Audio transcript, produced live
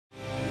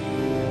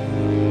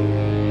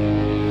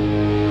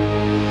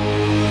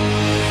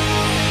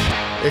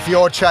If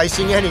you're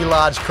chasing any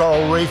large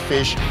coral reef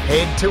fish,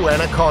 head to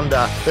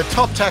Anaconda, the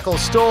top tackle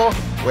store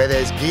where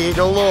there's gear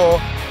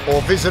galore,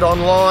 or visit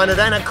online at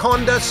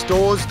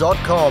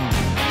anacondastores.com.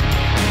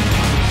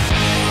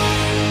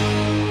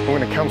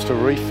 When it comes to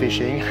reef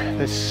fishing,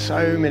 there's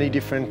so many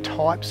different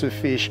types of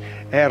fish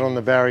out on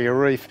the barrier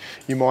reef.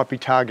 You might be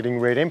targeting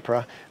red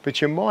emperor,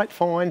 but you might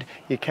find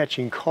you're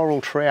catching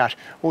coral trout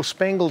or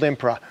spangled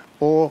emperor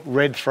or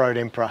red-throat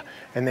emperor.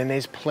 And then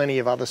there's plenty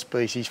of other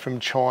species,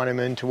 from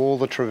Chinaman to all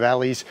the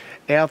trevallies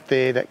out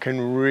there that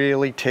can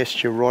really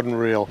test your rod and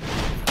reel.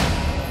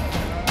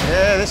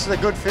 Yeah, this is a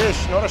good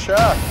fish, not a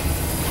shark.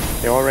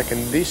 Now I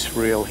reckon this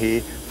reel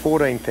here,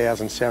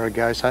 14,000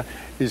 Saragossa,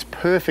 is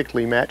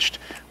perfectly matched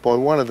by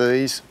one of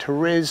these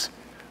Therese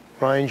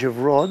range of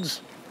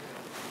rods.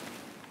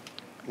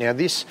 Now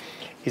this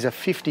is a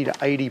 50 to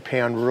 80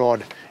 pound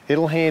rod.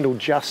 It'll handle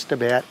just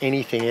about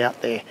anything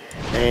out there,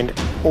 and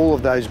all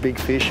of those big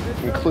fish,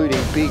 including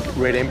big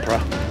red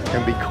emperor,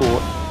 can be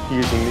caught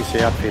using this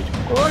outfit.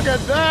 Look at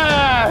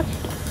that!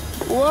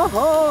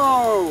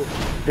 Whoa!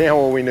 Now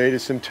all we need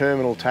is some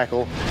terminal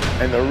tackle,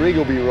 and the rig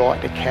will be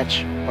right to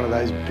catch one of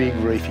those big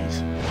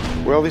reefies.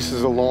 Well, this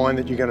is a line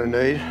that you're going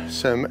to need,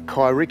 some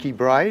Kairiki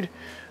braid.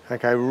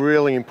 Okay,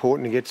 really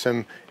important to get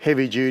some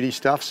heavy duty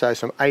stuff, so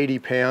some 80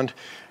 pound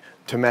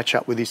to match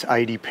up with this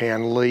 80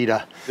 pound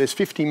leader. There's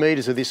 50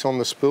 metres of this on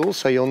the spool,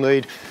 so you'll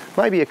need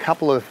maybe a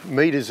couple of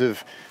metres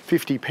of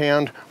 50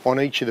 pound on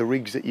each of the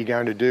rigs that you're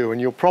going to do, and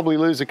you'll probably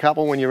lose a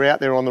couple when you're out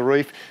there on the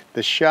reef.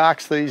 The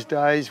sharks these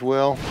days,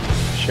 well,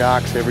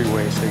 sharks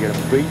everywhere, so you're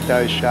going to beat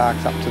those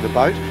sharks up to the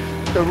boat.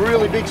 A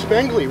really big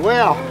spangly,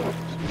 wow.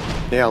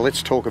 Now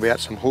let's talk about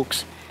some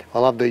hooks. I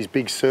love these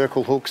big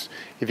circle hooks.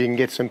 If you can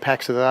get some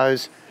packs of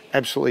those,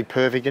 absolutely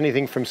perfect.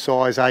 Anything from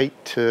size 8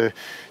 to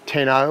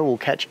 10-0 will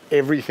catch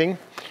everything.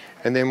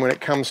 And then when it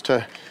comes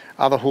to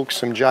other hooks,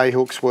 some J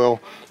hooks, well,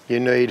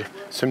 you need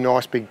some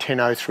nice big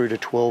 10-0 through to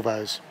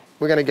 12-0s.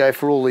 We're going to go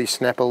for all these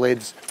snapper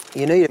leads.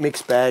 You need a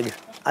mixed bag,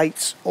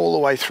 8s all the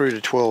way through to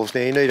 12s.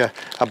 Now you need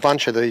a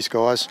bunch of these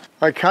guys.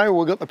 Okay, well,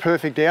 we've got the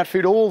perfect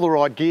outfit, all the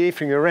right gear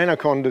from your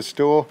Anaconda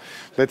store.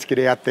 Let's get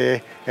out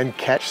there and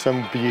catch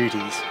some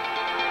beauties.